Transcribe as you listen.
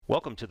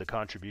Welcome to the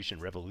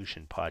Contribution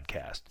Revolution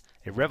podcast,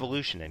 a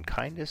revolution in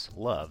kindness,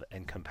 love,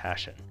 and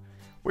compassion.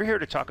 We're here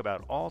to talk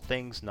about all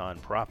things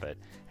nonprofit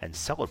and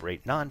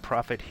celebrate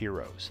nonprofit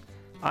heroes.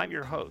 I'm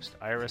your host,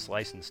 IRS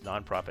licensed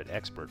nonprofit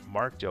expert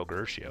Mark Del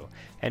Gershio,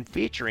 and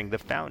featuring the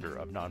founder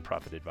of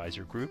Nonprofit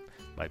Advisor Group,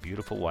 my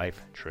beautiful wife,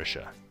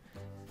 Tricia.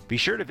 Be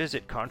sure to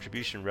visit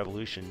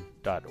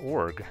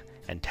contributionrevolution.org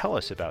and tell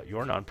us about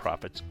your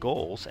nonprofit's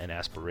goals and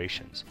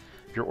aspirations.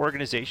 Your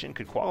organization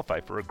could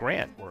qualify for a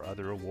grant or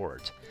other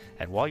awards.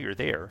 And while you're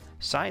there,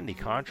 sign the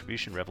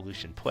Contribution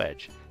Revolution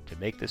Pledge to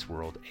make this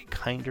world a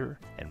kinder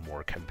and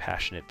more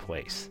compassionate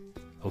place.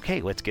 Okay,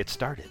 let's get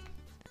started.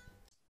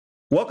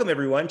 Welcome,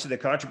 everyone, to the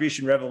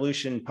Contribution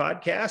Revolution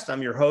podcast.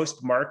 I'm your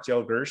host, Mark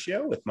Del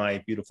Gershio, with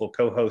my beautiful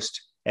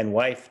co-host and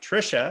wife,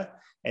 Tricia.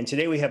 And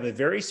today we have a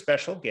very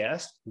special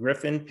guest,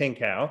 Griffin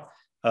Pinkow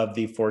of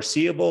the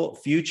Forseeable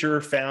Future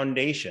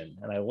Foundation.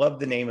 And I love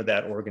the name of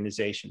that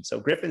organization. So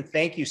Griffin,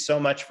 thank you so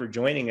much for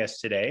joining us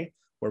today.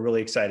 We're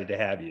really excited to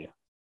have you.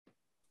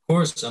 Of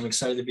course, I'm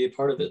excited to be a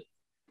part of it.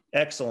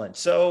 Excellent.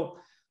 So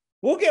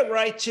we'll get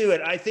right to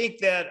it. I think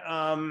that,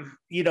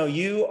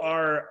 you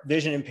are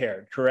vision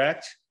impaired,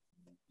 correct?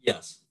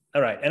 Yes.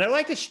 All right. And I'd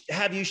like to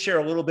have you share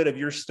a little bit of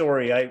your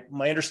story.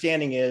 My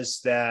understanding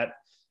is that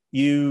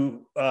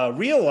you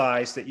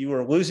realized that you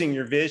were losing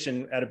your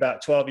vision at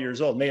about 12 years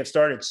old. May have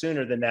started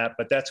sooner than that,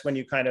 but that's when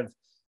you kind of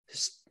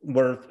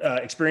were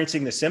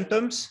experiencing the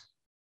symptoms?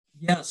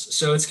 Yes.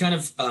 So it's kind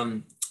of,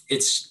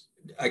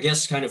 I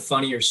guess, kind of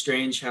funny or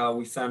strange how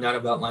we found out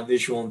about my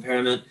visual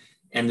impairment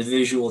and the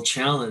visual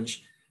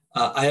challenge.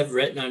 I have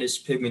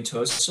retinitis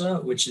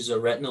pigmentosa, which is a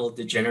retinal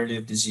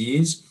degenerative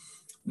disease.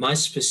 My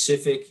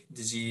specific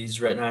disease,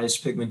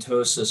 retinitis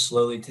pigmentosa,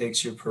 slowly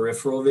takes your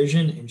peripheral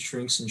vision and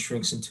shrinks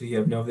until you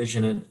have no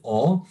vision at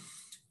all.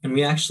 And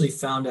we actually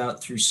found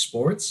out through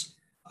sports.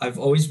 I've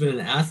always been an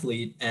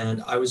athlete,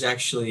 and I was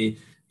actually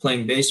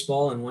playing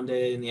baseball, and one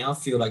day in the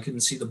outfield, I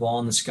couldn't see the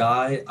ball in the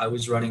sky. I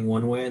was running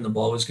one way and the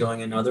ball was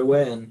going another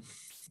way. And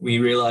we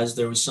realized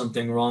there was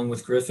something wrong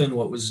with Griffin.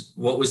 What was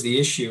the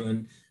issue?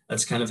 And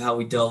that's kind of how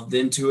we delved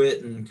into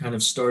it and kind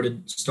of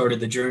started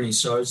the journey.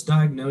 So I was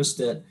diagnosed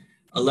at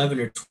 11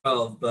 or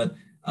 12, but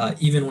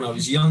even when I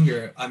was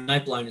younger, I'm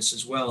night blindness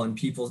as well. And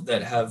people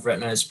that have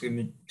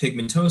retinitis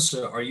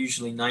pigmentosa are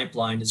usually night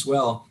blind as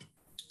well.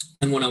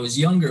 And when I was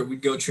younger,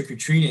 we'd go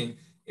trick-or-treating.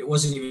 It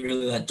wasn't even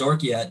really that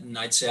dark yet, and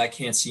I'd say I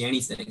can't see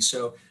anything.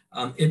 So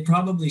it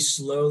probably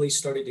slowly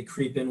started to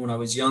creep in when I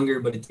was younger,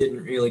 but it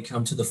didn't really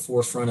come to the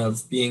forefront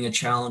of being a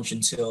challenge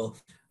until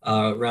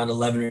around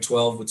 11 or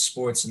 12 with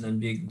sports, and then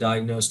being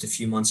diagnosed a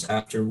few months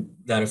after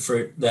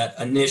that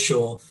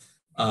initial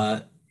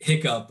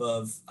hiccup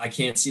of I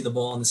can't see the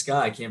ball in the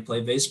sky, I can't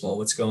play baseball,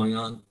 what's going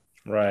on?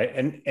 Right.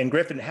 And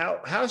Griffin,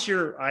 how's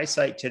your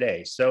eyesight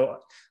today? So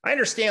I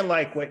understand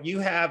like what you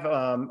have,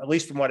 at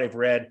least from what I've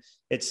read,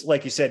 it's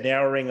like you said,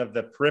 narrowing of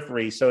the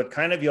periphery. So it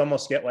kind of, you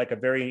almost get like a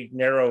very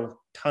narrow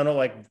tunnel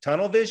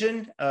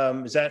vision.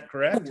 Is that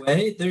correct? In a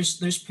way,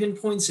 there's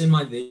pinpoints in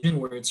my vision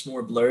where it's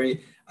more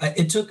blurry.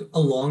 It took a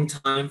long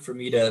time for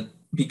me to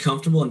be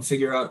comfortable and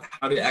figure out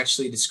how to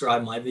actually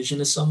describe my vision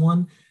to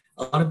someone.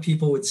 A lot of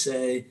people would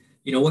say,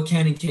 what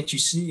can and can't you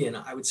see? And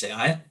I would say,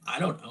 I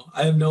don't know.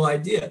 I have no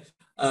idea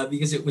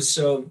because it was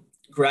so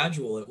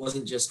gradual. It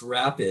wasn't just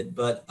rapid.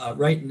 But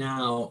right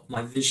now,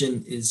 my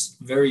vision is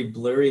very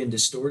blurry and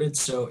distorted.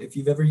 So if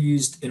you've ever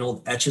used an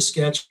old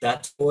Etch-a-Sketch,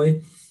 that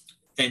toy,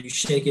 and you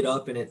shake it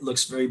up and it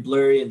looks very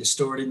blurry and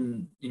distorted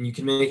and you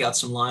can make out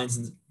some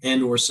lines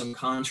and or some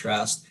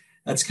contrast,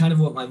 that's kind of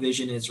what my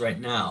vision is right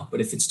now.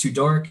 But if it's too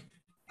dark,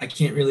 I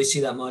can't really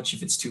see that much.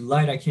 If it's too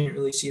light, I can't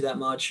really see that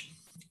much.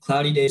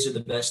 Cloudy days are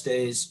the best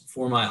days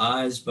for my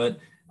eyes, but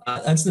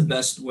that's the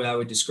best way I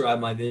would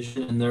describe my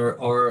vision. And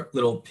there are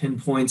little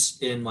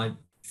pinpoints in my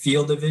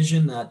field of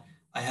vision that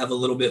I have a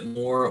little bit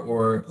more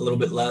or a little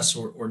bit less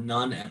or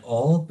none at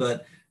all.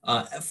 But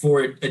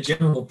for a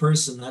general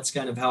person, that's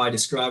kind of how I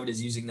describe it,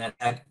 is using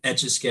that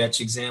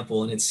Etch-a-Sketch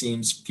example. And it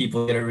seems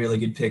people get a really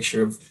good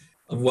picture of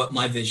what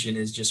my vision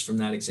is just from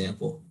that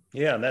example.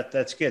 Yeah,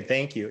 that's good.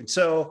 Thank you. And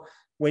so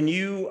when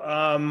you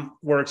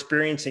were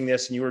experiencing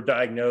this and you were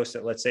diagnosed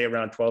at, let's say,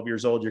 around 12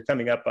 years old, you're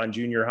coming up on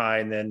junior high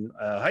and then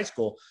high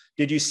school.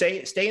 Did you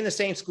stay in the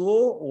same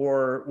school,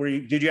 or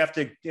did you have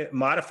to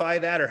modify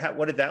that, or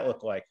what did that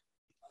look like?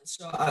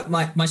 So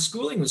my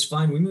schooling was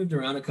fine. We moved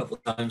around a couple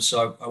of times.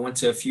 So I went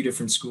to a few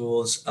different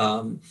schools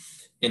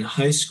in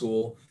high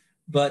school,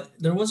 but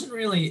there wasn't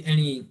really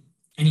any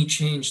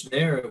change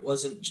there. It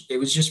was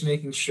just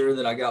making sure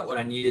that I got what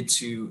I needed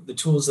the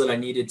tools that I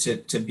needed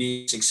to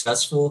be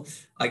successful.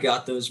 I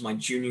got those my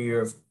junior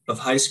year of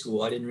high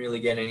school. I didn't really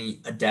get any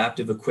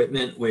adaptive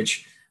equipment,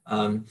 which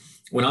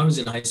when I was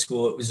in high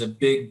school, it was a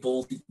big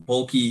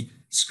bulky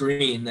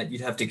screen that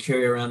you'd have to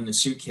carry around in a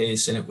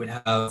suitcase, and it would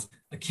have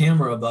a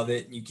camera above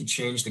it, and you could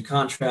change the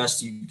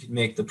contrast. You could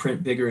make the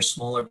print bigger or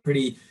smaller,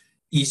 pretty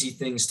easy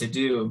things to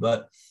do.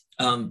 But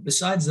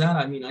besides that,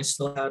 I mean, I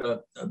still had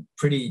a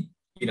pretty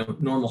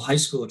normal high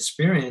school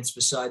experience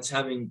besides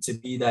having to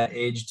be that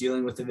age,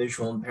 dealing with the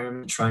visual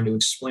impairment, trying to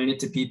explain it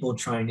to people,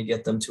 trying to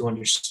get them to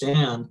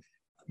understand,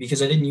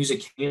 because I didn't use a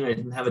cane, I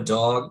didn't have a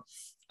dog.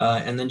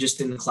 And then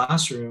just in the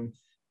classroom,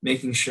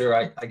 making sure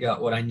I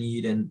got what I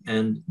need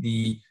and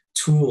the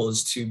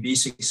tools to be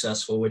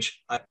successful,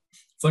 which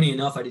funny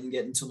enough, I didn't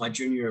get until my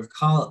junior year of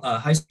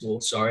high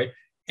school, sorry.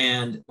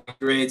 And my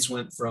grades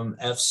went from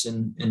F's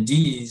and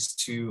D's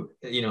to,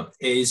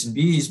 A's and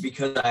B's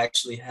because I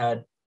actually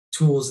had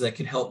tools that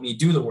could help me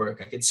do the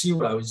work. I could see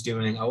what I was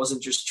doing. I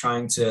wasn't just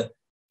trying to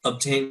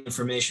obtain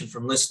information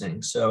from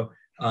listening. So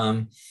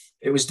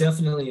it was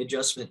definitely an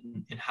adjustment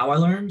in how I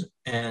learned,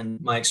 and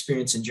my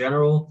experience in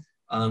general,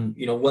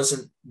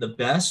 wasn't the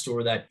best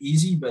or that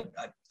easy, but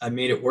I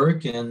made it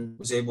work and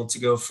was able to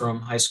go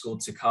from high school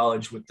to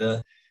college with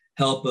the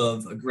help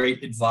of a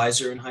great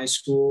advisor in high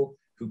school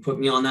who put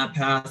me on that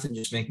path and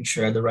just making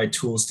sure I had the right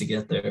tools to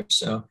get there.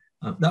 So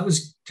that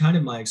was kind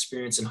of my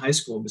experience in high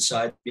school,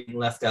 besides being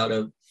left out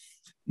of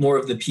more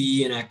of the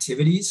PE and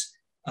activities,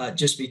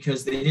 just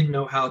because they didn't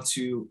know how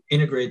to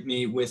integrate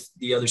me with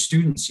the other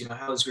students.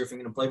 How is Griffin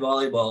going to play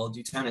volleyball,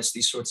 do tennis,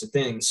 these sorts of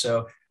things.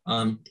 So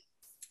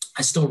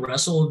I still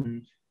wrestled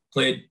and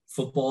played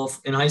football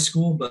in high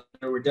school, but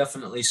there were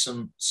definitely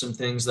some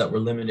things that were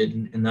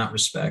limited in that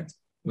respect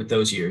with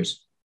those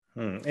years.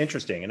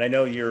 Interesting. And I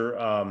know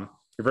you're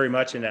very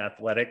much into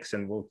athletics,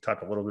 and we'll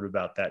talk a little bit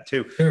about that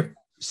too. Sure.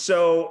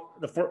 So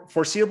the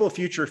Foreseeable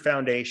Future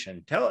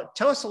Foundation, tell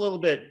us a little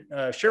bit,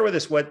 share with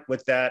us what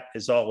that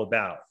is all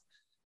about.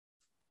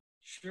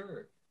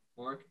 Sure,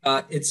 Mark.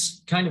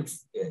 It's kind of,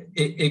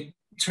 it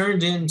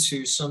turned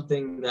into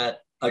something that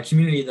a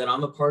community that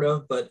I'm a part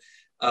of, but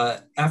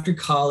after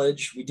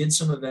college, we did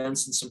some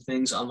events and some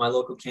things on my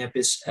local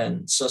campus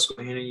at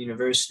Susquehanna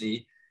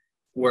University,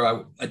 where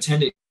I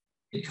attended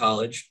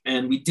college,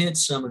 and we did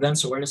some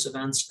awareness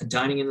events,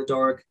 dining in the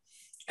dark,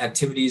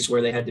 activities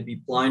where they had to be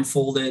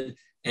blindfolded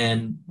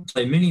and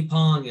play mini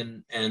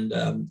pong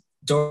and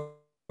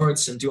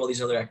darts and do all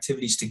these other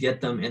activities to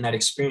get them in that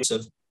experience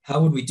of how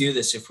would we do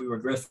this if we were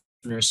Griffin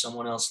or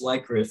someone else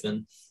like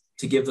Griffin,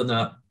 to give them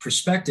that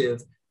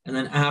perspective. And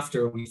then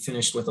after, we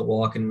finished with a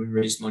walk and we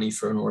raised money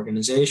for an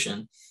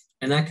organization.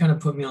 And that kind of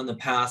put me on the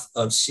path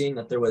of seeing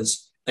that there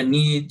was a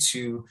need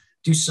to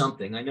do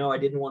something. I know I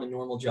didn't want a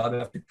normal job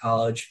after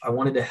college. I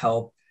wanted to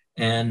help.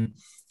 And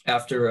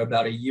after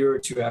about a year or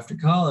two after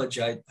college,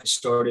 I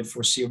started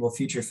Foreseeable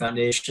Future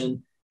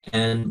Foundation,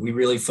 and we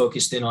really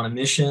focused in on a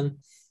mission,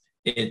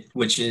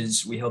 which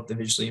is we help the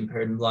visually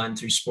impaired and blind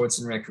through sports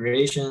and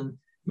recreation.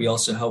 We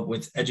also help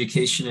with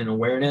education and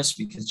awareness,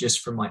 because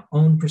just from my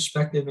own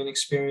perspective and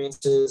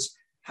experiences,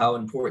 how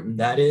important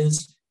that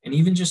is. And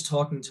even just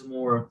talking to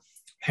more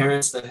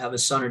parents that have a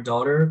son or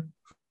daughter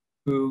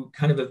who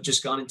kind of have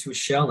just gone into a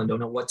shell and don't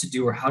know what to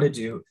do or how to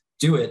do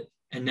it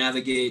and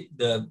navigate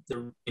the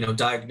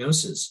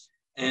diagnosis.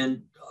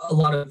 And a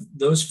lot of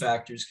those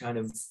factors kind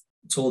of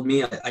told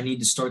me I need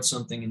to start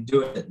something and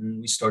do it. And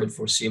we started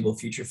Foreseeable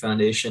Future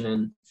Foundation,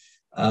 and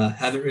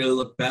haven't really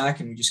looked back,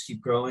 and we just keep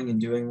growing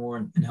and doing more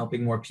and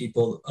helping more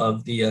people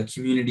of the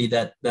community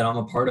that I'm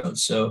a part of.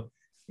 So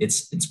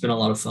it's been a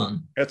lot of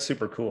fun. That's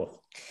super cool.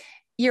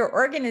 Your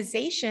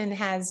organization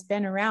has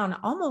been around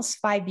almost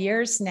 5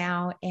 years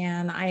now,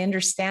 and I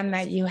understand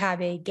that you have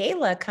a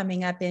gala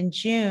coming up in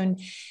June.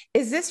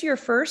 Is this your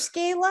first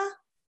gala?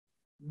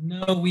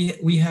 No,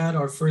 we had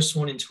our first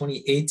one in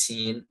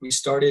 2018. We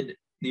started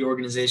the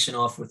organization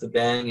off with a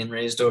bang and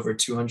raised over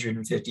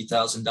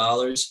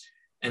 $250,000.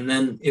 And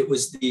then it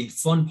was the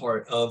fun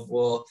part of,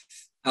 well,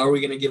 how are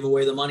we going to give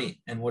away the money?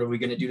 And what are we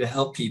going to do to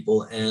help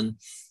people? And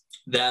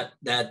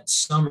that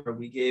summer,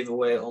 we gave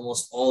away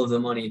almost all of the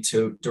money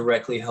to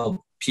directly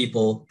help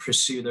people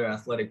pursue their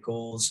athletic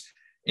goals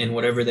and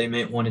whatever they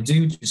might want to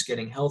do, just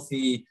getting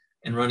healthy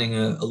and running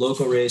a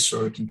local race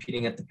or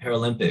competing at the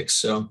Paralympics.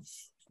 So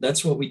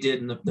that's what we did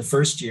in the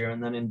first year.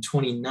 And then in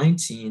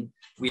 2019,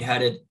 we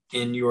had it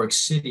in New York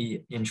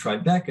City in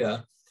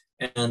Tribeca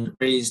and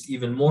raised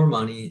even more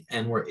money,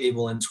 and were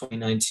able in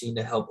 2019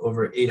 to help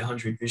over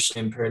 800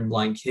 visually impaired and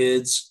blind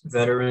kids,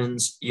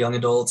 veterans, young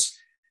adults,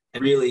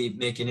 and really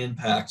make an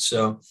impact.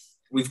 So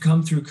we've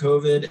come through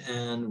COVID,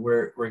 and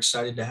we're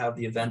excited to have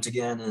the event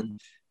again. And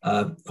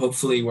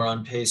hopefully we're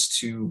on pace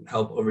to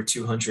help over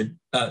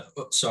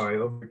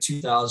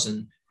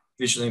 2,000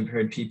 visually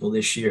impaired people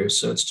this year.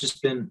 So it's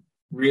just been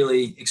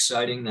really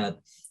exciting that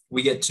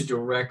we get to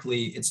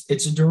directly,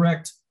 it's a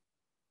direct,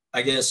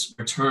 I guess,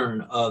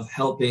 return of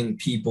helping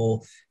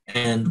people.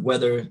 And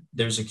whether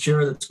there's a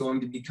cure that's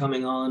going to be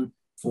coming on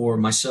for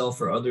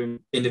myself or other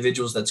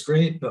individuals, that's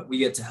great, but we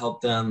get to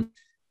help them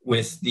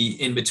with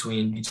the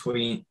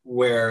between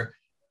where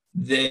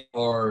they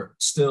are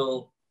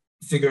still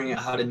figuring out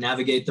how to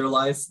navigate their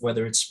life,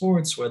 whether it's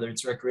sports, whether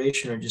it's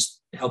recreation, or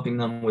just helping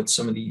them with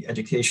some of the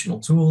educational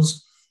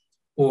tools,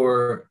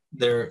 or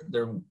they're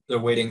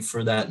waiting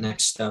for that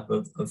next step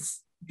of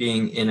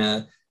being in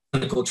a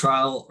clinical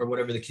trial or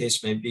whatever the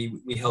case may be.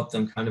 We help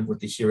them kind of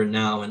with the here and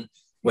now and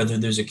whether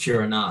there's a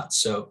cure or not.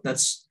 So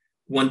that's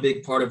one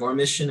big part of our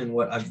mission, and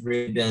what I've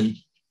really been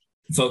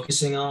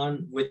focusing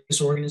on with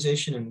this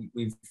organization, and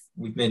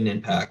we've made an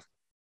impact.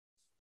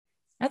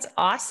 That's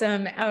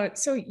awesome.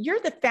 So you're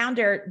the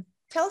founder.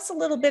 Tell us a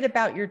little bit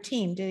about your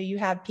team. Do you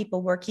have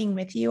people working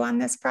with you on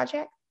this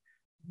project?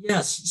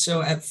 Yes.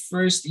 So at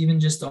first, even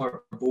just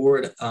our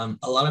board, a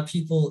lot of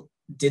people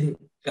didn't,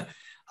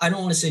 I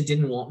don't want to say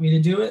didn't want me to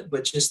do it,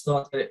 but just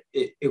thought that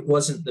it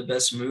wasn't the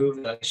best move,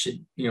 that I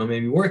should,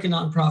 maybe work in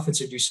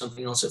nonprofits or do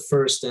something else at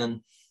first.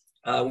 And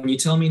when you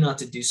tell me not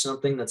to do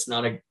something, that's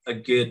not a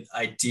good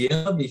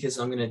idea, because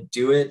I'm going to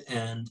do it.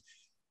 And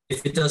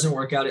if it doesn't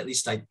work out, at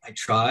least I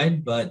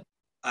tried, but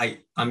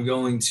I'm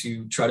going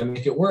to try to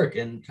make it work.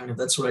 And kind of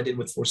that's what I did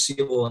with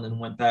Foreseeable, and then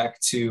went back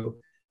to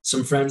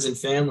some friends and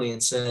family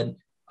and said,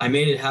 I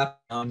made it happen.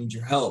 Now I need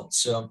your help.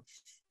 So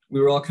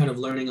we were all kind of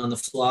learning on the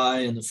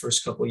fly. In the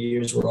first couple of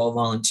years, we're all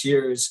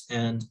volunteers.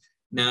 And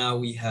now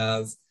we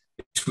have,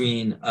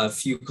 between a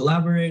few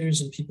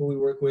collaborators and people we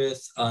work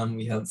with,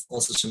 we have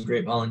also some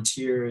great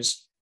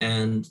volunteers,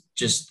 and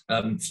just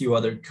a few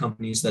other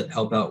companies that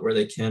help out where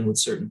they can with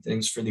certain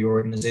things for the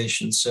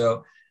organization.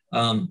 So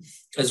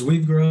as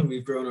we've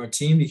grown our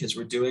team because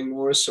we're doing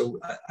more. So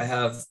I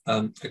have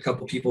a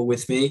couple people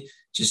with me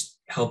just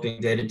helping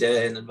day to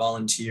day, and then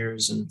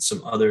volunteers and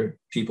some other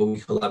people we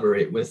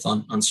collaborate with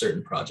on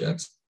certain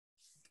projects.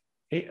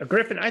 Hey,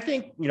 Griffin, I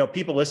think,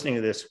 people listening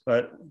to this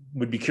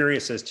would be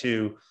curious as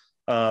to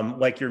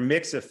like your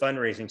mix of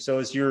fundraising. So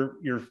is your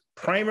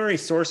primary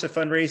source of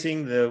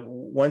fundraising the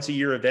once a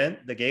year event,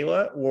 the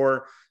gala,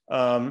 or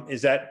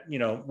is that,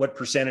 what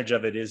percentage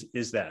of it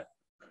is that?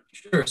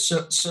 Sure.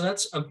 So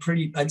that's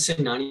I'd say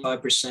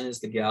 95% is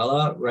the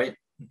gala, right?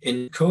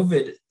 In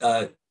COVID,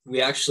 we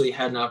actually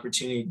had an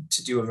opportunity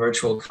to do a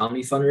virtual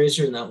comedy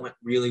fundraiser, and that went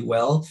really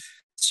well.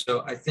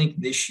 So I think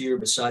this year,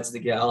 besides the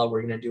gala,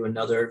 we're going to do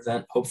another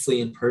event,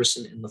 hopefully in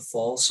person in the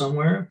fall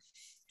somewhere.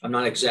 I'm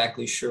not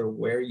exactly sure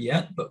where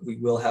yet, but we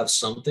will have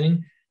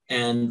something.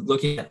 And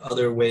looking at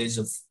other ways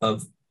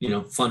of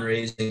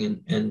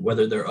fundraising, and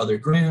whether there are other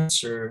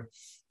grants or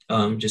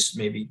just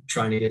maybe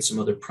trying to get some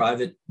other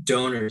private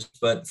donors.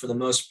 But for the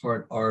most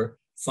part, our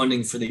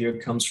funding for the year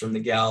comes from the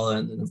gala.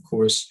 And then, of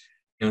course,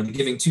 the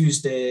Giving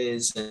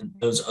Tuesdays and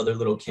those other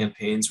little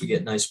campaigns, we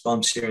get nice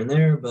bumps here and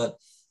there. But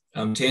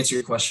to answer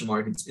your question,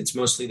 Mark, it's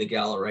mostly the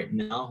gala right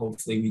now.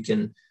 Hopefully we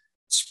can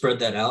spread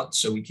that out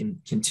so we can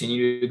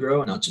continue to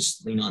grow and not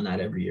just lean on that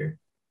every year.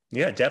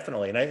 Yeah,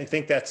 definitely. And I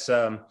think that's,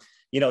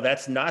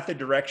 that's not the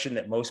direction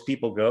that most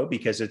people go,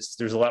 because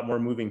there's a lot more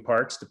moving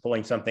parts to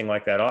pulling something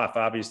like that off.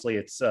 Obviously,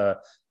 it's a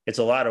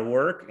lot of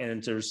work,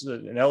 and there's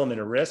an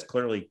element of risk.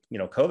 Clearly,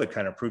 COVID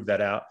kind of proved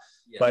that out.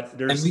 Yeah. But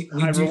there's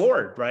high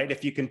reward, right?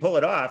 If you can pull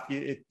it off,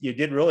 you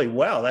did really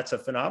well. That's a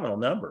phenomenal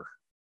number.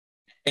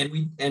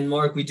 And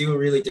Mark, we do a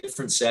really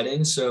different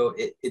setting, so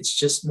it's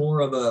just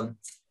more of a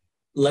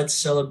let's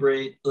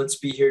celebrate. Let's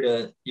be here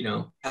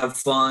to have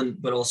fun,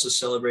 but also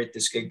celebrate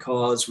this good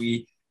cause.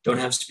 We don't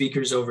have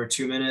speakers over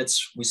 2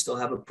 minutes. We still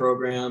have a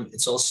program.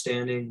 It's all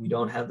standing. We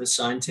don't have the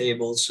signed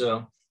tables.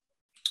 So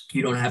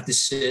you don't have to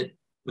sit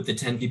with the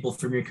 10 people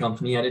from your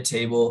company at a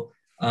table.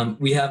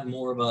 We have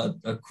more of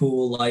a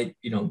cool, light,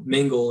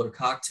 mingle or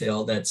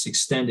cocktail that's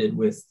extended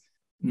with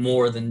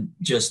more than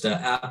just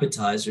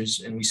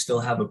appetizers. And we still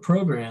have a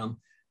program,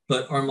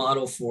 but our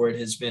model for it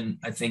has been,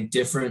 I think,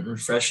 different and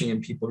refreshing,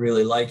 and people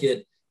really like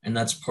it. And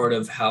that's part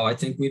of how I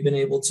think we've been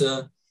able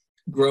to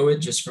grow it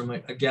just from a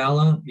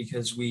gala,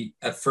 because we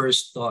at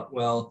first thought,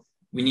 well,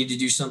 we need to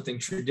do something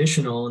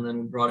traditional. And then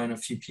we brought in a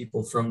few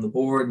people from the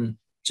board, and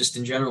just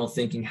in general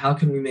thinking, how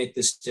can we make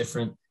this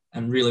different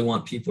and really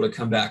want people to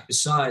come back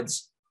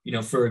besides,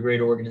 for a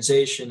great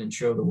organization and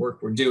show the work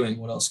we're doing?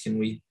 What else can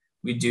we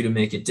do to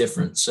make it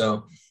different?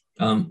 So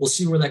we'll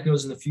see where that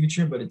goes in the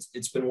future, but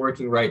it's been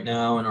working right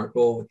now. And our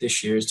goal with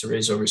this year is to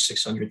raise over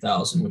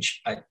 600,000,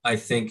 which I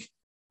think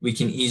we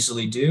can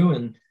easily do,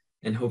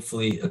 and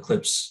hopefully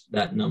eclipse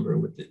that number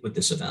with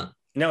this event.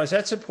 Now, is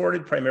that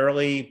supported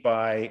primarily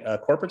by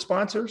corporate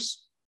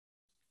sponsors?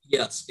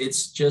 Yes,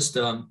 it's just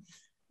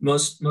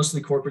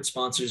mostly corporate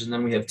sponsors, and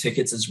then we have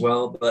tickets as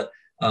well. But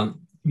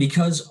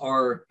because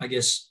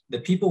the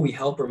people we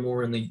help are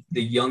more in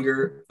the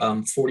younger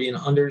 40 and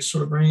under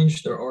sort of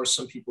range. There are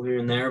some people here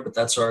and there, but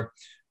that's our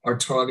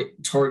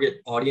target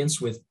audience,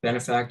 with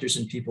benefactors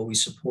and people we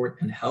support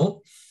and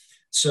help.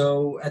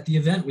 So at the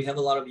event, we have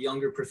a lot of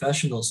younger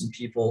professionals and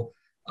people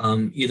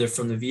either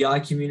from the VI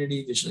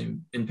community, visually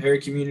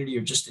impaired community,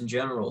 or just in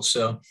general.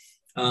 So,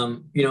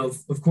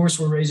 of course,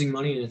 we're raising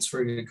money and it's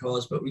for a good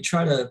cause, but we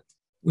try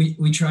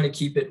to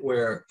keep it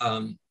where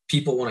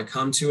people want to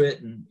come to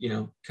it and,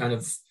 kind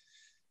of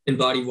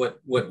embody what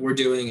we're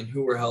doing and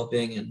who we're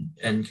helping,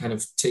 and kind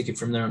of take it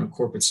from there on a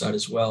corporate side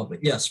as well. But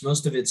yes,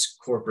 most of it's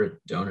corporate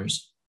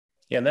donors.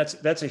 Yeah, and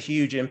that's a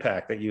huge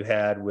impact that you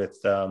had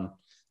with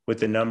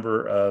the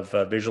number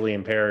of visually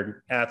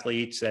impaired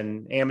athletes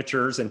and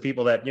amateurs and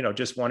people that,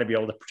 just want to be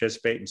able to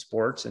participate in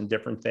sports and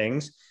different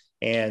things,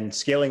 and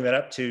scaling that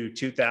up to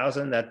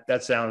 2,000.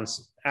 That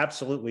sounds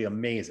absolutely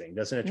amazing.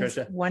 Doesn't it,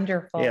 Tricia?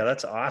 Wonderful. Yeah,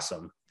 that's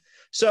awesome.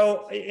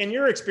 So in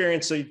your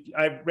experience, so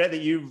I've read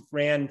that you've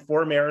ran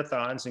 4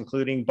 marathons,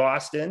 including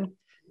Boston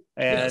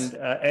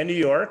and New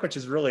York, which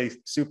is really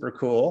super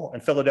cool,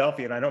 and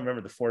Philadelphia, and I don't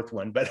remember the 4th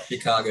one, but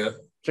Chicago.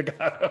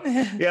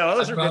 Yeah, well,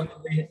 those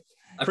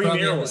I premier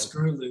probably have a ones.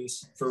 screw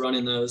loose for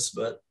running those,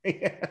 but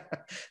Yeah.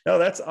 No,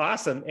 that's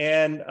awesome.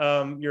 And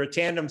you're a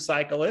tandem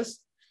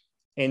cyclist,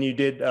 and you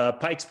did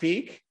Pikes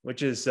Peak,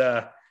 which is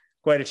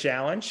quite a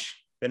challenge.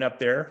 Been up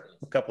there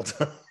a couple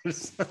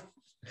times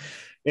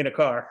in a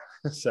car.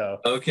 So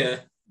okay.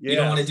 Yeah. You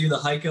don't want to do the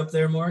hike up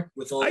there, Mark?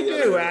 With all I the do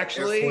other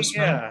actually. Air Force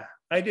Yeah,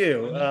 I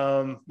do.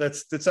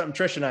 That's something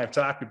Trish and I have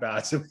talked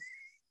about. So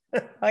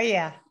Oh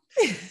yeah.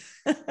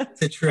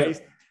 It's a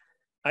trip.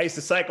 I used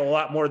to cycle a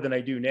lot more than I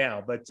do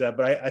now, but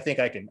I think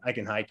I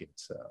can hike it.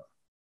 So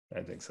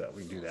I think so.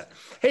 We can do that.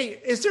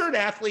 Hey, is there an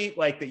athlete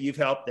like that you've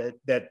helped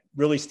that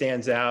really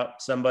stands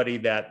out? Somebody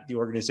that the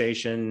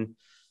organization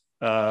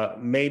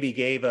maybe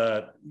gave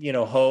a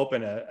hope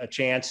and a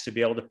chance to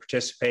be able to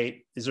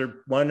participate? Is there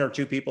 1 or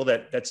 2 people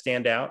that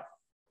stand out?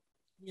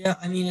 Yeah,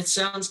 I mean, it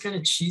sounds kind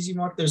of cheesy,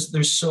 Mark.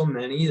 There's so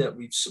many that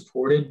we've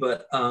supported,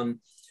 but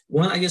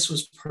one I guess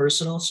was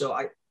personal. So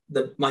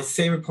my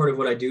favorite part of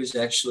what I do is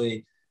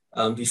actually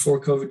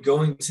before COVID,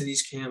 going to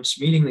these camps,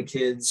 meeting the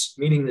kids,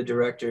 meeting the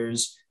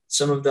directors.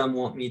 Some of them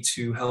want me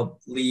to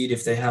help lead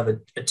if they have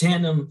a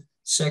tandem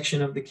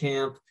section of the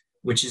camp,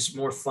 which is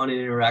more fun and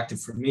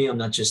interactive for me. I'm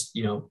not just,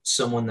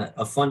 someone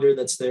a funder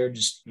that's there,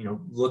 just,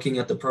 looking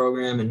at the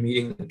program and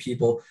meeting the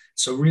people.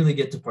 So really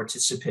get to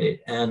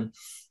participate. And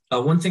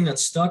one thing that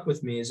stuck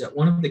with me is at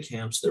one of the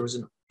camps, there was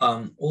an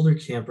older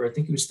camper, I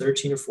think he was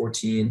 13 or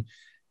 14,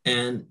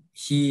 and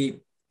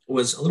he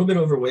was a little bit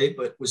overweight,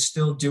 but was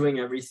still doing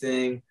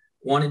everything,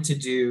 wanted to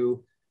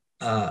do,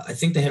 I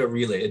think they had a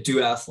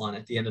duathlon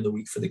at the end of the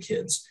week for the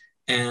kids.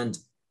 And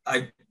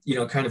I,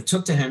 kind of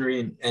took to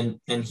Henry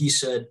and he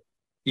said,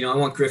 I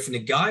want Griffin to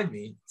guide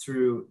me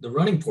through the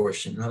running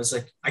portion. And I was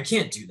like, I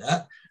can't do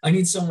that. I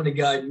need someone to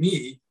guide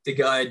me, to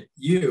guide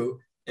you.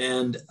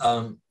 And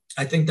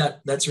I think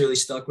that's really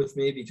stuck with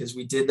me because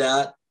we did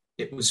that.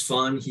 It was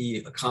fun. He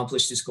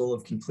accomplished his goal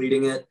of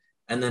completing it.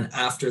 And then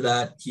after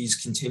that, he's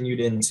continued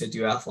into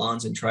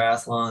duathlons and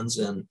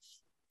triathlons and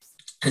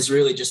has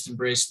really just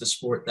embraced the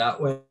sport that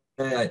way.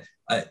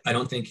 I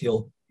don't think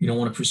he'll,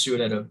 want to pursue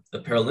it at a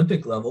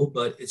Paralympic level,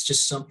 but it's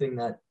just something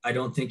that I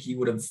don't think he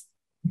would have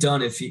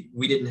done if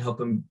we didn't help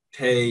him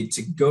pay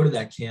to go to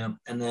that camp.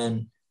 And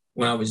then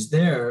when I was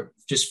there,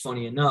 just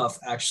funny enough,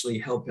 actually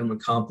help him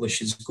accomplish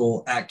his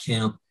goal at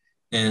camp.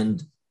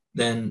 And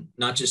then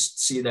not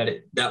just see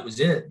that was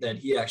it, that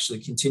he actually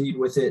continued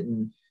with it.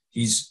 And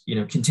he's,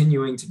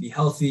 continuing to be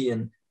healthy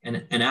and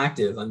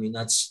active. I mean,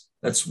 that's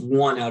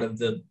one out of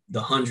the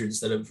hundreds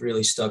that have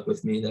really stuck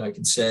with me that I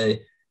can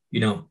say,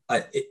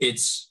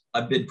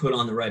 I've been put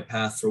on the right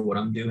path for what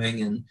I'm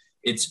doing. And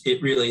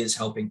it really is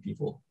helping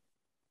people.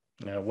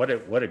 Yeah, what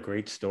a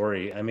great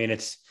story. I mean,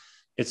 it's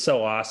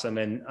so awesome.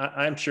 And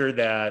I'm sure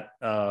that,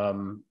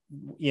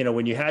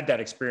 when you had that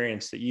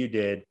experience that you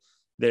did,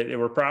 that there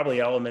were probably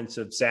elements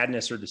of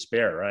sadness or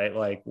despair, right?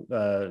 Like,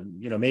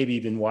 maybe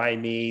even why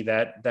me,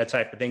 that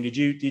type of thing. Did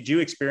you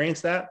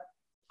experience that?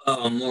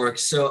 Mark,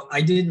 so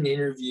I did an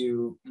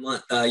interview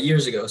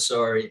years ago,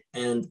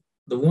 and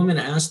the woman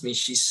asked me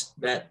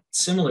that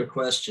similar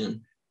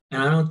question,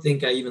 and I don't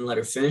think I even let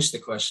her finish the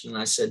question. And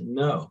I said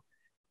no.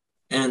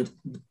 And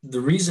the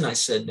reason I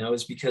said no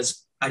is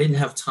because I didn't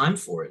have time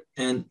for it.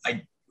 And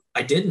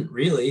I didn't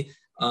really.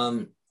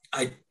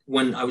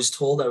 When I was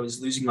told I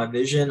was losing my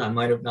vision, I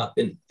might have not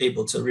been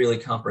able to really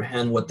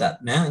comprehend what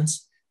that meant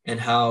and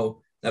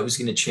how that was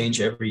going to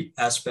change every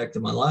aspect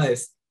of my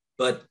life.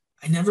 But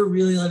I never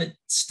really let it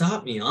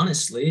stop me,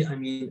 honestly. I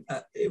mean,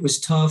 it was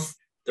tough.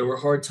 There were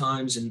hard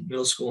times in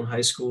middle school and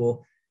high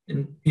school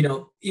and,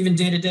 even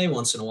day to day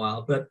once in a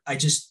while. But I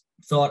just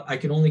thought I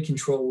could only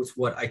control with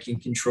what I can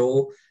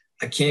control.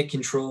 I can't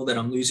control that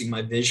I'm losing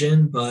my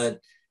vision, but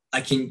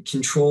I can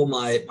control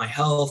my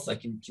health. I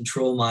can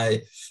control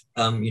my,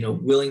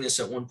 willingness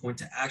at one point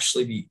to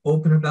actually be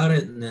open about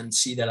it and then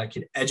see that I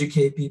could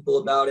educate people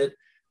about it.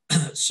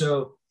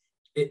 So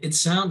it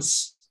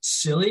sounds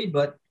silly,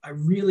 but I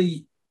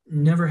really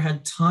never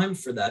had time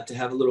for that, to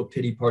have a little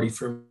pity party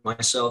for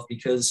myself,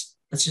 because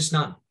it's just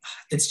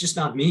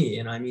not me.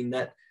 And I mean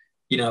that,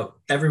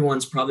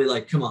 everyone's probably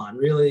like, come on,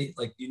 really?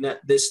 Like you net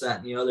this, that,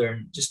 and the other.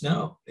 And just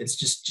no, it's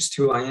just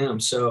who I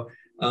am. So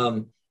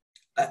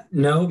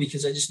no,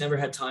 because I just never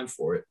had time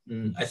for it.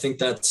 And I think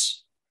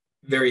that's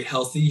very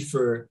healthy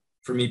for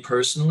me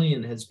personally,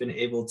 and has been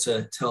able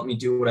to help me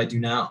do what I do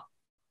now.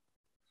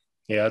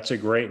 Yeah, that's a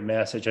great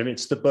message. I mean,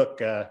 it's the book,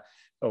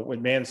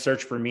 When Man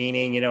Search for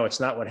Meaning. It's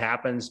not what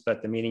happens,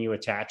 but the meaning you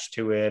attach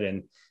to it,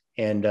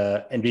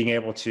 and being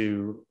able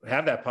to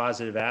have that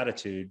positive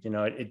attitude.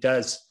 It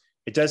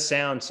does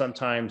sound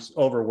sometimes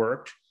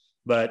overworked,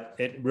 but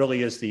it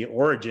really is the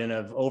origin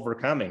of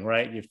overcoming,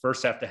 right? You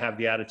first have to have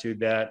the attitude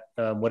that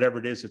whatever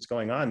it is that's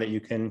going on, that you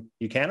can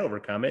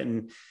overcome it.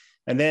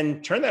 and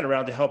then turn that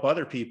around to help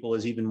other people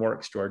is even more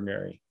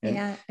extraordinary. And,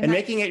 yeah, and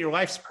making it your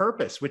life's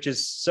purpose, which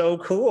is so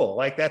cool.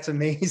 Like, that's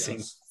amazing.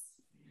 Yes.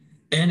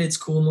 And it's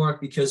cool,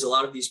 Mark, because a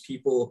lot of these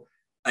people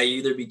I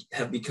either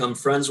have become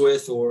friends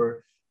with,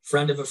 or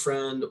friend of a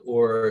friend,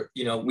 or,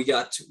 you know,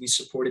 we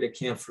supported a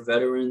camp for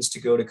veterans to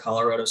go to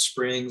Colorado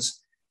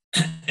Springs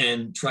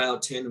and try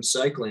out tandem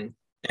cycling.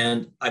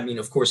 And I mean,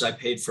 of course I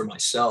paid for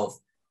myself,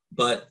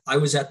 but I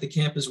was at the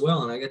camp as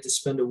well. And I got to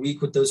spend a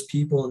week with those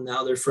people, and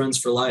now they're friends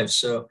for life.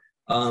 So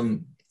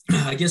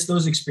I guess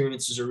those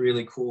experiences are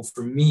really cool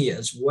for me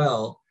as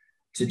well,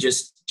 to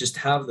just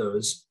have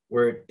those,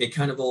 where it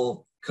kind of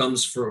all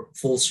comes for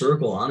full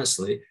circle,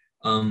 honestly,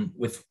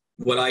 with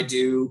what I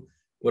do,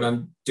 what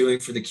I'm doing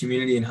for the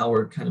community, and how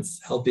we're kind of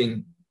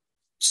helping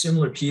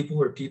similar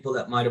people, or people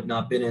that might have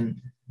not been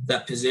in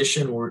that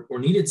position, or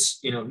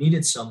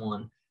needed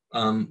someone,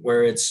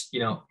 where it's, you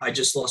know, I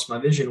just lost my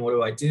vision. What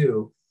do I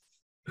do?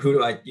 Who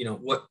do I, you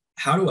know,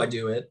 how do I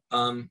do it?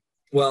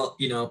 Well,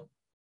 you know,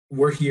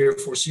 we're here.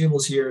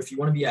 Foreseeable's here. If you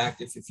want to be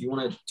active, if you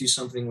want to do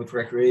something with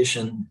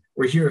recreation,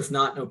 we're here. If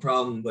not, no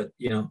problem. But,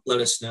 you know, let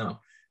us know.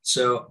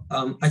 So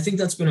I think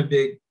that's been a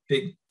big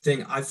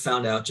thing I've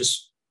found out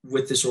just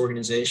with this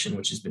organization,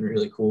 which has been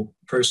really cool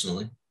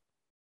personally.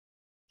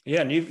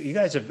 Yeah. And you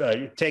guys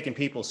have taken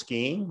people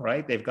skiing,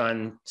 right? They've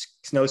gone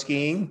snow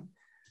skiing.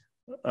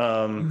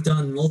 We've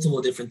done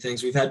multiple different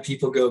things. We've had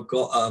people go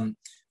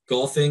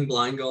golfing,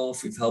 blind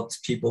golf. We've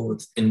helped people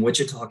in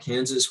Wichita,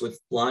 Kansas with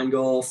blind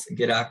golf and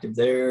get active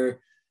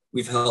there.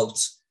 We've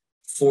helped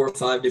 4 or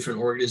 5 different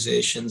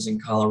organizations in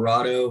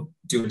Colorado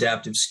do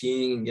adaptive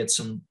skiing and get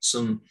some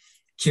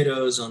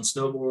kiddos on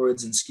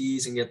snowboards and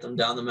skis and get them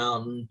down the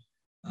mountain.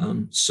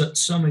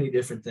 So many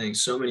different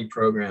things, so many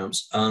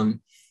programs,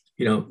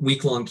 you know,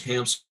 week-long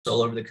camps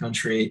all over the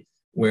country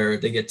where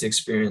they get to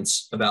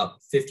experience about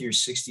 50 or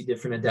 60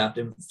 different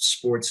adaptive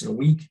sports in a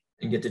week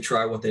and get to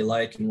try what they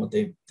like and what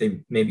they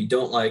maybe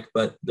don't like,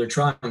 but they're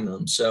trying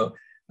them. So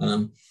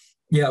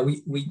yeah,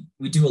 we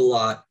do a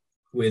lot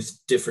with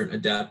different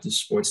adaptive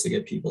sports to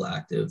get people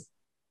active.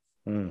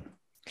 Mm.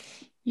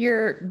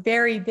 You're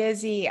very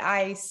busy.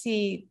 I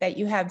see that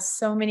you have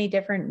so many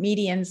different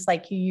mediums,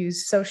 like you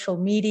use social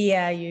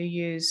media, you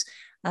use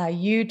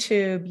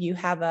YouTube, you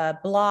have a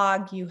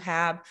blog, you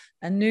have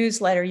a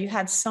newsletter, you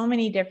have so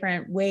many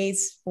different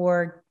ways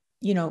for,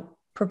 you know,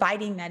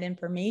 providing that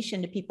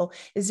information to people.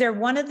 Is there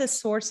one of the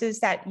sources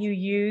that you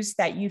use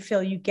that you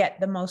feel you get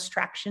the most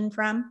traction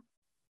from?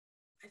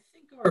 I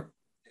think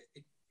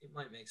it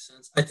might make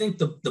sense. I think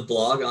the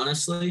blog,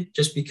 honestly,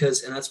 just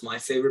because, and that's my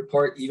favorite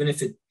part, even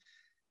if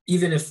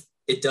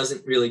it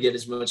doesn't really get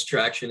as much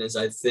traction as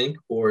I think,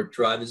 or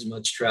drive as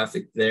much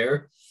traffic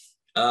there,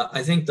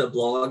 I think the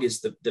blog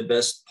is the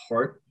best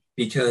part,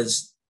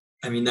 because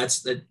I mean,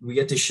 that's that we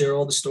get to share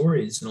all the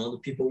stories and all the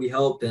people we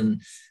help,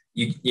 and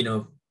you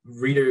know,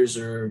 readers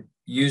or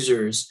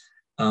users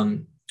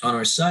on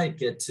our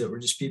site or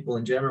just people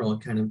in general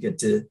kind of get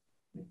to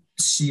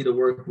see the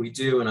work we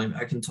do. And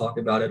I can talk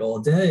about it all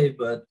day,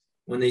 but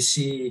when they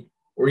see,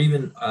 or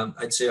even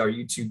I'd say our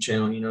YouTube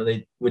channel, you know,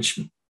 which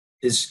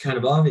is kind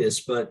of obvious,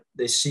 but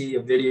they see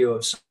a video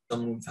of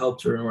someone who've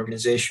helped, or an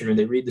organization, or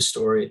they read the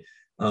story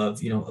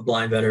of, you know, a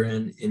blind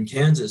veteran in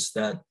Kansas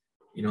that,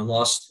 you know,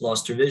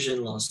 lost her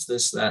vision, lost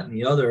this, that, and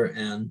the other,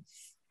 and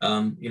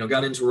you know,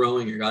 got into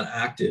rowing or got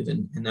active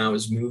and now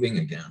is moving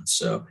again.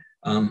 So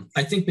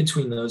I think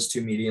between those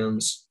two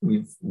mediums,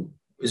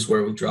 is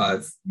where we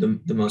drive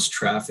the most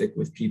traffic,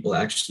 with people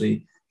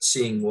actually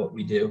seeing what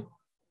we do.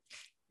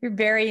 You're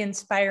very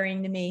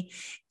inspiring to me.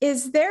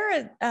 Is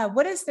there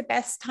what is the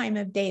best time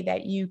of day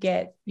that you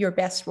get your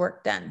best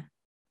work done?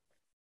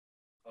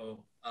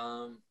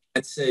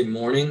 I'd say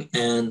morning.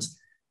 And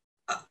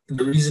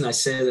the reason I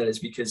say that is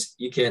because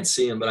you can't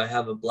see him, but I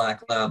have a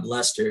black lab,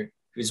 Lester,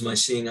 who's my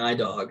seeing eye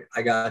dog.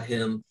 I got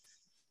him,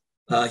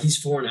 he's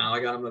 4 now. I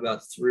got him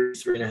about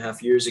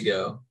 3.5 years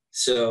ago.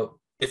 So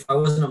if I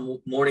wasn't a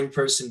morning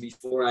person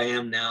before, I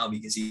am now,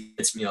 because he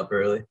gets me up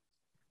early.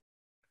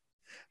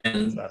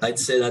 And I'd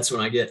say that's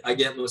when I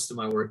get most of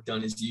my work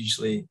done. Is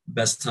usually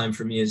best time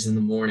for me is in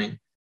the morning,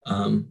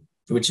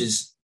 which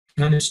is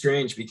kind of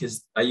strange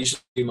because I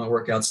usually do my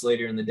workouts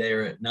later in the day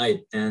or at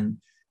night. And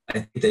I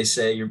think they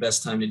say your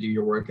best time to do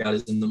your workout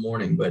is in the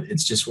morning, but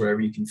it's just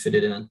wherever you can fit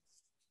it in.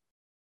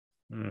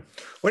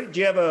 What do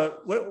you have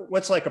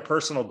what's like a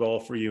personal goal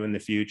for you in the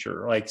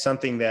future? Like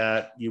something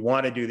that you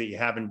want to do that you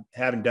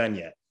haven't done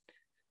yet?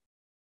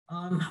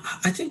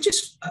 I think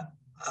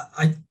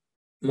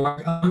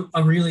Mark,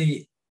 I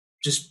really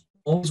just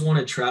always want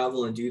to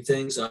travel and do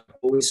things. Even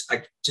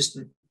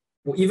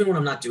when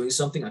I'm not doing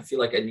something, I feel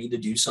like I need to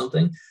do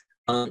something.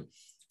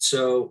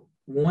 So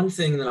one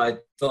thing that I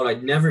thought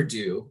I'd never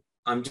do,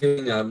 I'm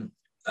doing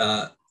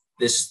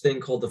this thing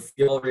called the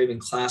Fjallraven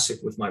Classic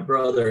with my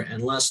brother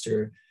and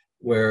Lester,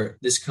 where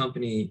this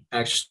company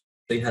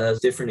actually has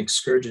different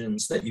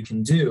excursions that you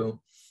can do,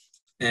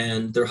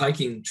 and they're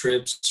hiking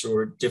trips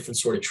or different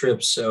sort of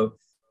trips. So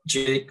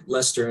Jake,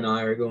 Lester, and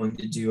I are going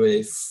to do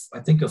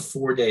I think a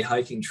 4-day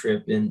hiking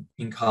trip in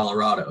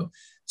Colorado.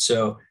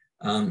 So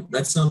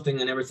That's something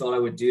I never thought I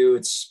would do.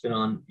 It's been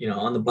on,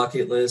 on the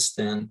bucket list.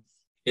 And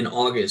in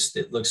August,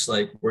 it looks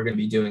like we're going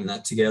to be doing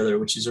that together,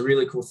 which is a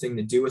really cool thing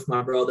to do with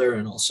my brother,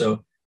 and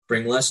also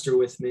bring Lester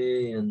with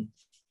me and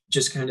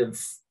just kind of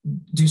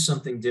do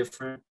something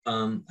different.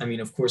 I mean,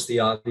 of course, the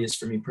obvious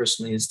for me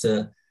personally is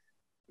to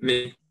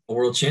make a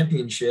world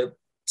championship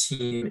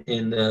team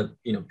in the,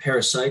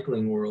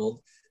 paracycling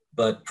world.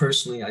 But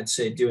personally, I'd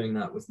say doing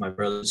that with my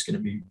brother is going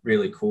to be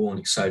really cool, and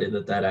excited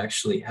that that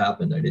actually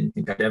happened. I didn't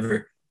think I'd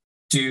ever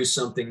do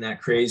something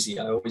that crazy.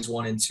 I always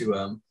wanted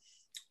to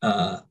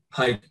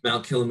hike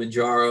Mount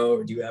Kilimanjaro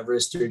or do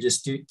Everest, or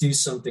just do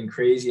something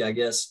crazy. I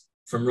guess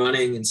from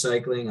running and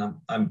cycling,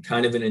 I'm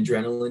kind of an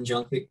adrenaline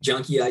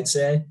junkie, I'd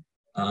say.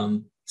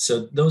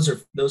 So those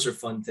are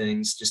fun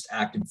things, just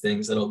active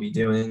things that I'll be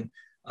doing.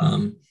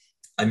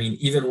 I mean,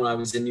 even when I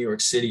was in New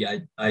York City,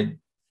 I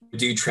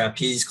do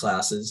trapeze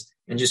classes.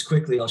 And just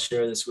quickly, I'll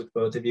share this with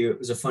both of you. It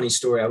was a funny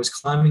story. I was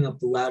climbing up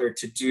the ladder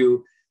to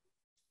do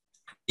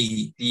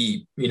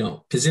the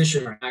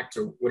position or act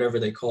or whatever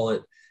they call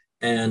it.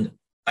 And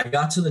I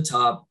got to the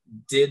top,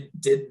 did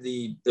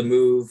the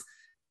move,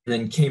 and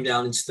then came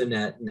down into the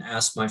net and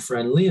asked my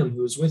friend Liam,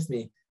 who was with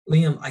me,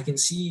 Liam, I can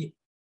see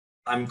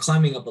I'm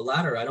climbing up a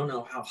ladder. I don't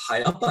know how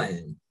high up I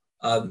am.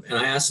 And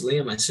I asked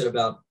Liam, I said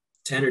about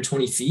 10 or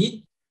 20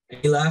 feet. And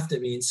he laughed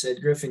at me and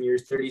said, Griffin, you're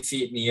 30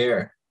 feet in the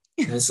air.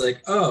 And it's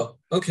like, oh,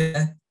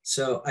 okay.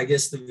 So I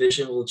guess the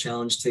visual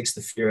challenge takes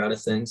the fear out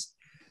of things.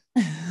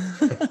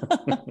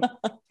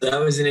 That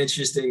was an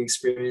interesting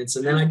experience.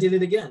 And then I did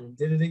it again.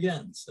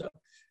 So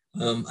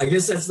I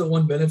guess that's the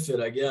one benefit,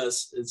 I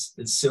guess. It's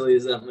as silly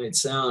as that might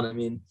sound. I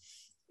mean,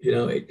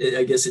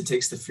 I guess it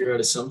takes the fear out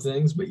of some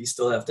things, but you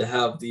still have to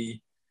have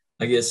the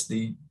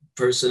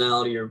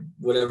personality or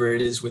whatever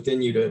it is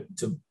within you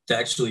to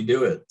actually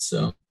do it.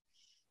 So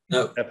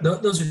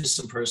those are just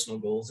some personal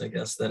goals, I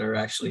guess, that are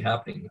actually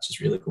happening, which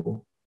is really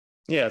cool.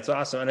 Yeah, it's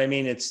awesome. And I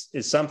mean, it's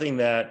something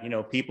that,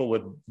 people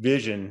with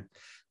vision,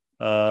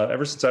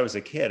 ever since I was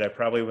a kid,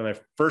 when I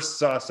first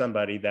saw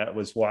somebody that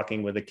was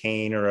walking with a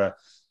cane or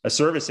a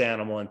service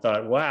animal and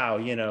thought, wow,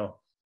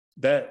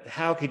 that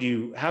how could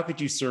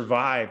you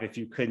survive if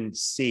you couldn't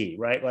see,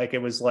 right? Like,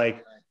 it was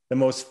like the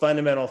most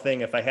fundamental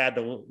thing. If I had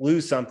to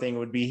lose something,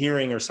 would be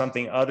hearing or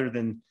something other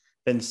than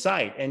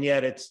sight. And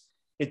yet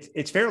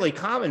it's fairly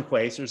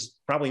commonplace. There's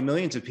probably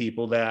millions of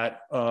people that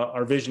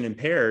are vision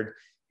impaired,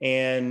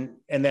 and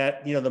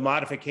that, the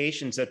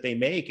modifications that they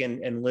make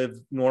and live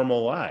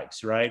normal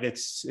lives, right?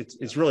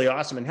 It's really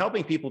awesome. And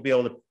helping people be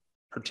able to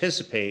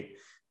participate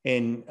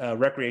in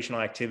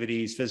recreational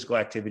activities, physical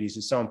activities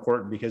is so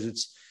important, because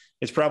it's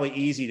probably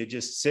easy to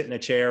just sit in a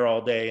chair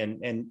all day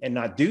and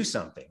not do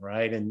something,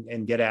 right?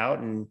 And get out,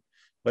 and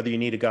whether you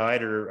need a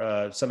guide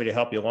or somebody to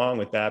help you along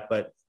with that,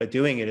 but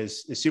doing it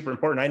is super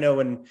important. I know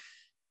when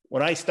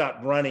I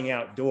stopped running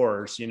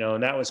outdoors,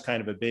 and that was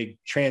kind of a big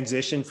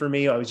transition for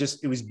me.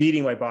 It was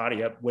beating my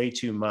body up way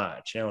too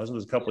much. It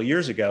was a couple of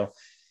years ago,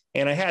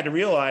 and I had to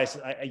realize,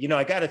 I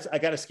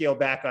got to scale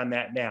back on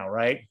that now,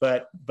 right?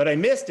 But I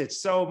missed it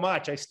so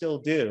much. I still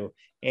do,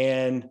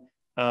 and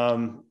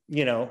now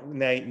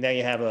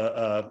you have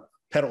a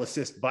pedal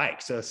assist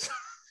bike, so it's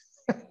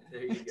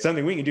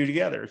something we can do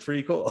together. It's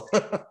pretty cool.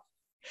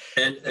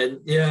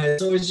 and yeah,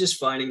 it's always just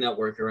finding that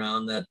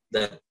workaround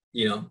that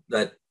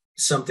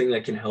something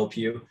that can help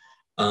you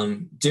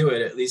do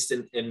it, at least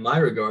in my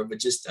regard, but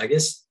just, I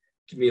guess,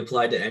 can be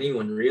applied to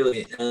anyone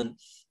really. And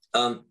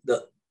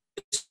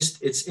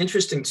it's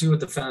interesting too with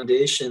the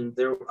foundation.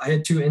 I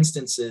had two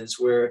instances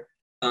where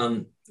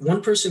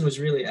one person was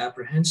really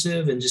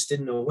apprehensive and just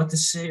didn't know what to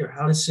say or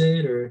how to say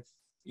it, or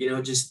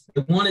just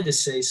they wanted to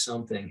say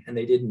something and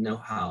they didn't know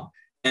how.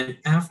 And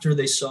after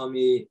they saw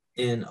me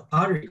in a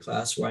pottery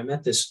class where I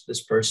met this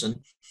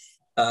person,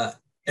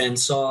 and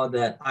saw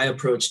that I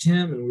approached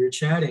him and we were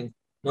chatting,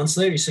 months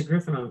later, he said,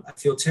 Griffin, I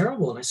feel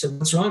terrible. And I said,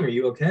 what's wrong? Are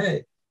you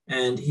okay?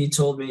 And he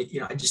told me,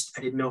 I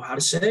didn't know how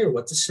to say or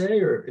what to say,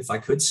 or if I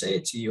could say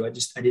it to you. I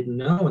didn't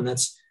know. And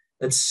that's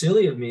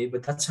silly of me,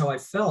 but that's how I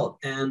felt.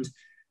 And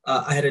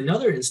I had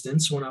another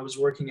instance when I was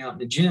working out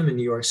in a gym in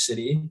New York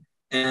City,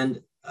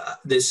 and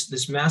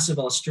this massive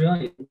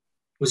Australian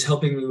was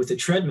helping me with the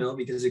treadmill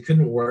because it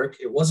couldn't work.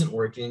 It wasn't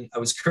working. I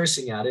was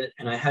cursing at it,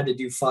 and I had to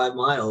do 5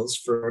 miles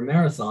for a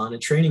marathon, a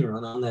training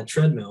run on that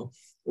treadmill,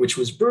 which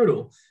was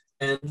brutal.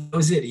 And that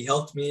was it. He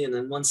helped me. And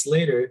then months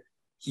later,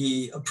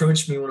 he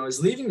approached me when I was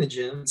leaving the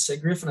gym and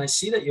said, Griffin, I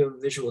see that you have a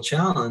visual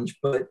challenge,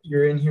 but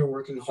you're in here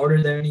working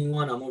harder than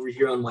anyone. I'm over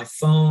here on my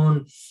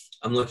phone.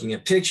 I'm looking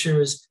at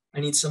pictures.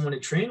 I need someone to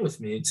train with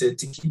me to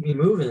keep me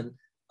moving.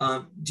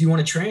 Do you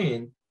want to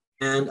train?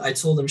 And I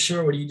told him,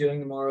 sure, what are you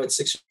doing tomorrow at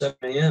 6 or 7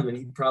 a.m.? And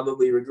he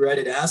probably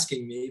regretted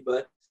asking me,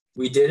 but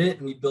we did it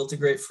and we built a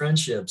great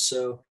friendship.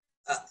 So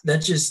that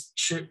just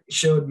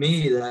showed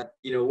me that,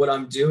 what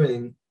I'm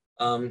doing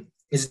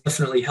is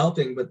definitely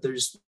helping, but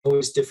there's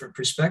always different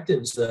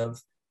perspectives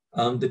of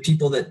the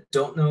people that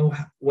don't know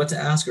what to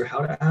ask or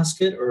how to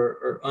ask it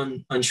or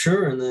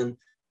unsure. And then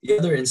the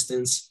other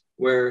instance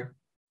where,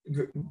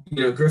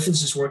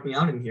 Griffin's just working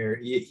out in here.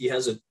 He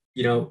has a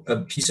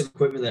a piece of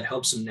equipment that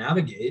helps him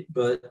navigate,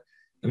 but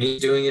I mean,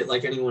 he's doing it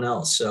like anyone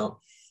else. So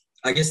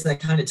I guess that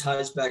kind of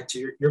ties back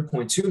to your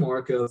point too,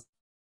 Mark, of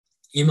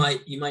you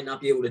might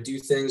not be able to do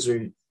things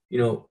or,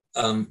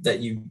 that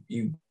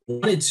you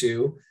wanted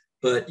to,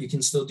 but you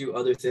can still do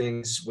other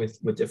things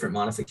with different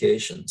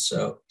modifications.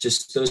 So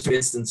just those two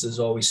instances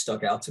always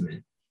stuck out to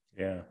me.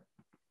 Yeah.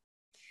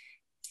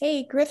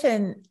 Hey,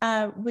 Griffin,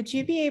 would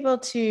you be able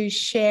to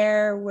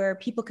share where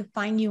people could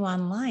find you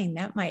online?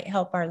 That might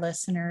help our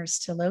listeners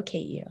to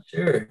locate you.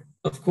 Sure,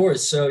 of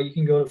course. So you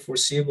can go to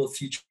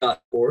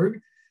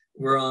foreseeablefuture.org.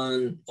 We're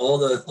on all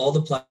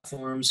the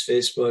platforms,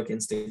 Facebook,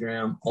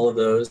 Instagram, all of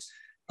those.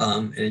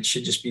 And it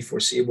should just be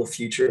Foreseeable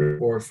Future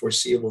or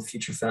Foreseeable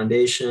Future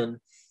Foundation,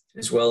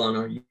 as well on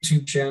our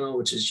YouTube channel,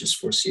 which is just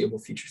Foreseeable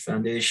Future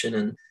Foundation.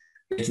 And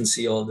you can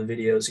see all the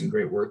videos and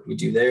great work we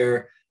do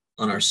there.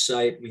 On our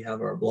site, we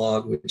have our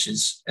blog, which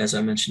is, as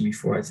I mentioned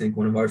before, I think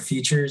one of our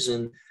features.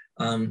 And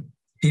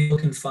people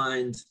can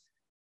find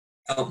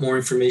out more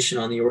information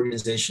on the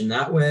organization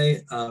that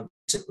way.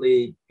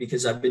 Recently,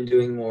 because I've been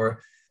doing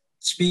more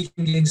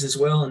speaking gigs as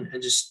well,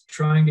 and just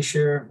trying to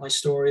share my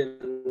story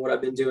and what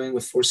I've been doing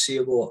with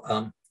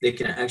Foreseeable. They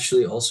can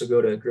actually also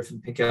go to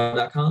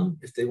griffinpinkow.com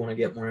if they want to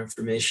get more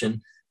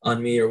information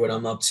on me or what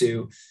I'm up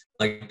to,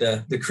 like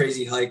the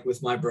crazy hike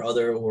with my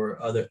brother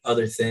or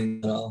other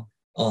things that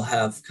I'll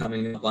have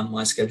coming up on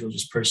my schedule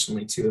just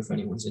personally too, if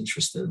anyone's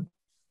interested.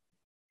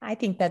 I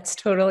think that's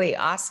totally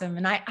awesome.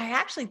 And I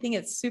actually think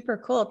it's super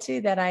cool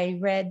too, that I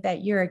read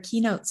that you're a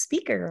keynote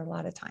speaker a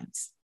lot of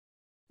times.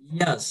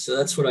 Yes, so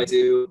that's what I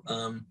do.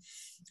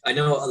 I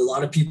know a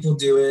lot of people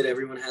do it.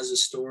 Everyone has a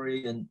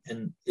story and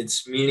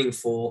it's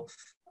meaningful.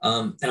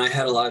 And I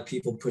had a lot of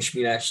people push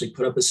me to actually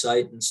put up a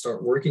site and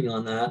start working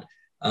on that.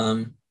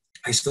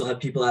 I still have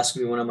people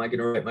asking me when am I going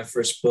to write my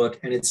first book,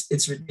 and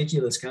it's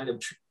ridiculous.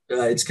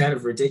 It's kind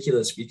of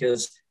ridiculous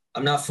because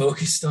I'm not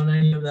focused on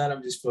any of that.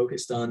 I'm just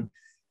focused on,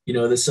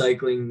 the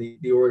cycling,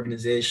 the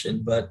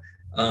organization. But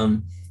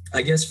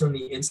I guess from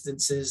the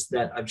instances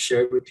that I've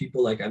shared with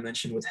people, like I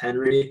mentioned with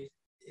Henry,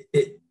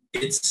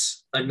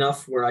 it's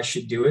enough where I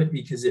should do it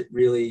because it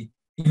really,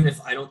 even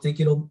if I don't think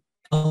it'll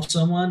help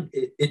someone,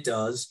 it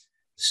does.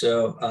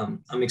 So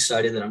I'm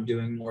excited that I'm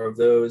doing more of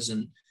those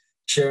and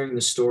sharing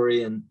the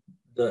story and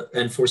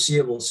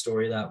Foreseeable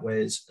story that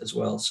way as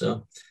well.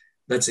 So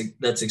that's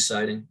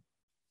exciting.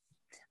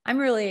 I'm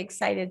really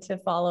excited to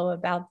follow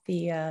about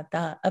the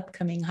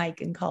upcoming hike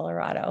in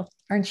Colorado.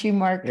 Aren't you,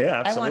 Mark?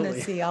 Yeah, absolutely. I want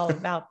to see all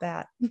about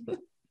that.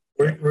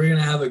 We're going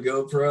to have a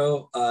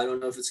GoPro. I don't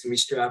know if it's going to be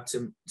strapped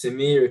to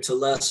me or to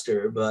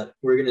Lester, but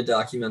we're going to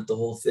document the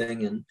whole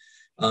thing.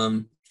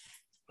 And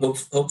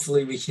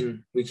hopefully we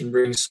can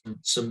bring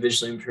some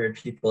visually impaired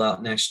people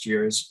out next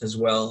year as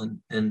well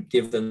and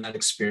give them that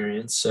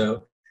experience.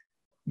 So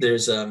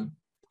there's I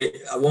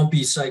won't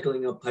be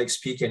cycling up Pikes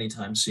Peak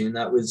anytime soon.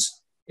 That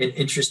was an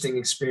interesting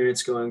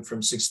experience, going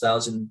from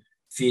 6,000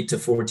 feet to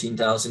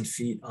 14,000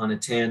 feet on a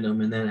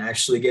tandem, and then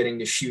actually getting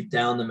to shoot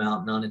down the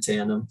mountain on a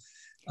tandem.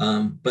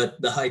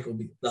 But the hike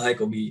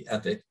will be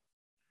epic.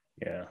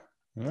 Yeah,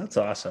 well, that's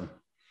awesome.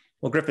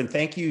 Well, Griffin,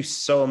 thank you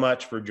so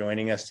much for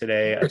joining us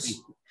today. I think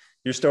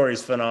your story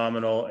is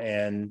phenomenal,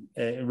 and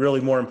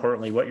really more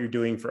importantly, what you're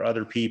doing for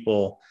other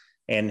people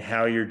and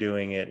how you're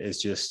doing it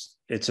is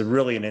it's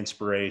really an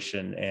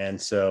inspiration. And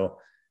so,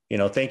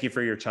 thank you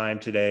for your time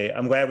today.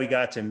 I'm glad we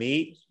got to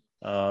meet.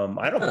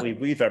 I don't believe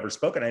we've ever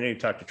spoken. I know you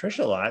talked to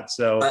Trisha a lot.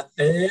 So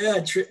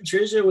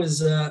Trisha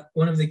was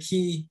one of the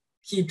key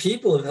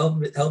people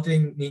of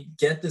helping me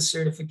get the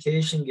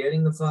certification,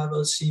 getting the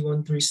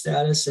 50C13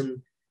 status,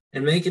 and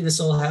making this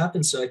all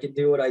happen so I could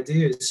do what I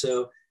do.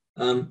 So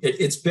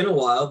it's been a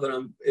while, but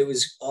it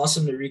was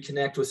awesome to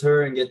reconnect with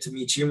her and get to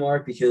meet you,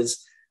 Mark,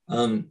 because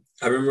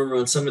I remember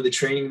on some of the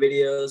training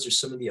videos or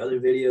some of the other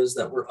videos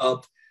that were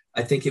up,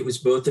 I think it was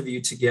both of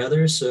you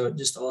together. So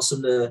just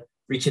awesome to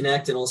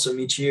reconnect and also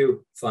meet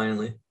you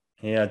finally.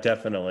 Yeah,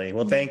 definitely.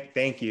 Well,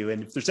 thank you.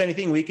 And if there's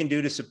anything we can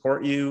do to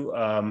support you,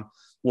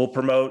 we'll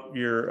promote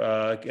your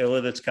GILA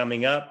that's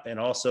coming up, and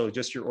also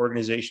just your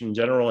organization in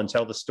general, and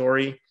tell the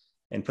story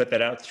and put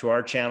that out to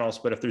our channels.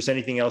 But if there's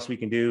anything else we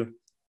can do,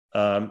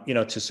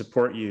 to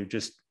support you,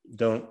 just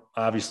don't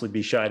obviously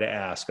be shy to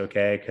ask.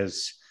 Okay.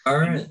 Because all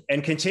right.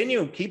 And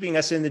continue keeping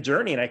us in the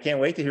journey. And I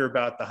can't wait to hear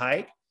about the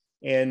hike.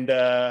 And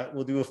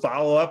we'll do a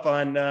follow-up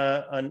on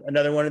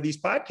another one of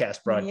these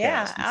podcast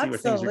broadcasts. Yeah, and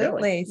see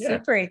absolutely. Yeah.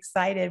 Super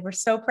excited. We're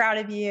so proud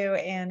of you.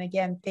 And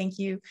again, thank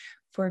you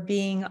for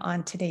being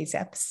on today's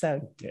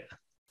episode. Yeah.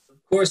 Of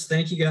course.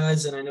 Thank you,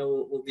 guys. And I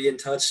know we'll be in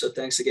touch. So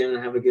thanks again,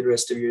 and have a good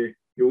rest of your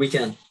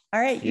weekend.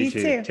 All right. You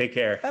too. Take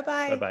care.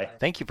 Bye-bye. Bye-bye.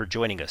 Thank you for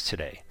joining us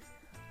today.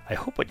 I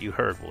hope what you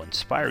heard will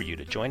inspire you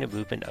to join a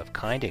movement of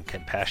kind and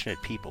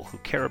compassionate people who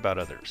care about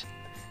others.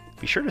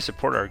 Be sure to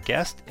support our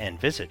guest and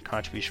visit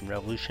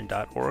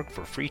contributionrevolution.org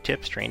for free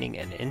tips, training,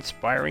 and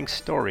inspiring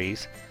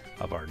stories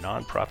of our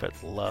nonprofit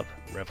Love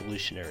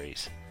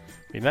Revolutionaries.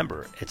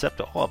 Remember, it's up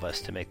to all of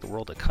us to make the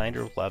world a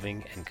kinder,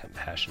 loving, and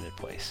compassionate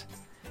place.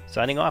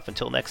 Signing off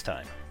until next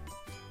time.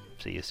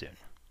 See you soon.